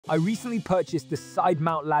I recently purchased the side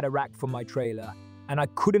mount ladder rack for my trailer, and I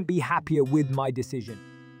couldn't be happier with my decision.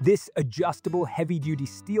 This adjustable heavy-duty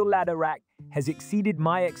steel ladder rack has exceeded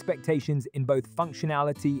my expectations in both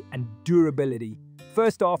functionality and durability.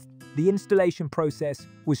 First off, the installation process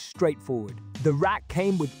was straightforward. The rack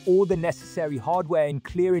came with all the necessary hardware and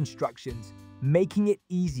clear instructions, making it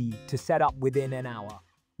easy to set up within an hour.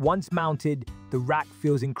 Once mounted, the rack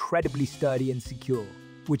feels incredibly sturdy and secure,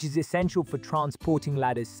 which is essential for transporting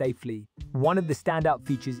ladders safely. One of the standout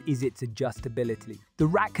features is its adjustability. The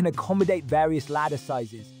rack can accommodate various ladder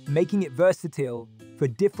sizes, making it versatile for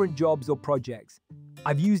different jobs or projects.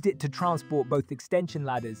 I've used it to transport both extension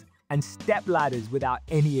ladders and step ladders without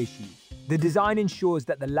any issues. The design ensures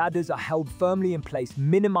that the ladders are held firmly in place,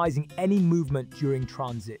 minimizing any movement during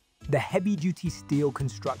transit. The heavy-duty steel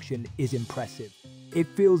construction is impressive. It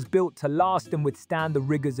feels built to last and withstand the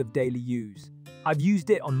rigors of daily use. I've used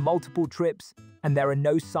it on multiple trips, and there are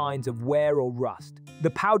no signs of wear or rust. The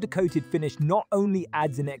powder-coated finish not only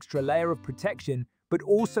adds an extra layer of protection, but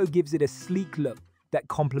also gives it a sleek look that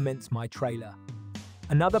complements my trailer.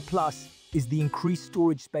 Another plus is the increased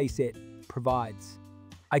storage space it provides.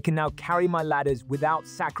 I can now carry my ladders without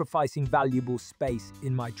sacrificing valuable space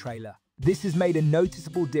in my trailer. This has made a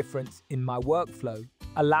noticeable difference in my workflow,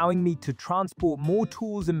 allowing me to transport more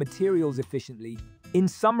tools and materials efficiently. In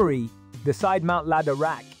summary, the side mount ladder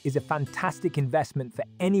rack is a fantastic investment for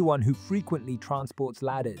anyone who frequently transports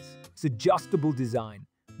ladders. Its adjustable design,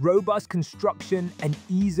 robust construction, and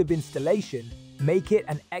ease of installation make it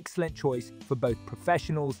an excellent choice for both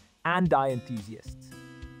professionals and die enthusiasts.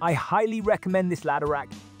 I highly recommend this ladder rack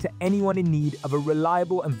to anyone in need of a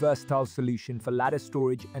reliable and versatile solution for ladder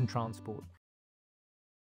storage and transport.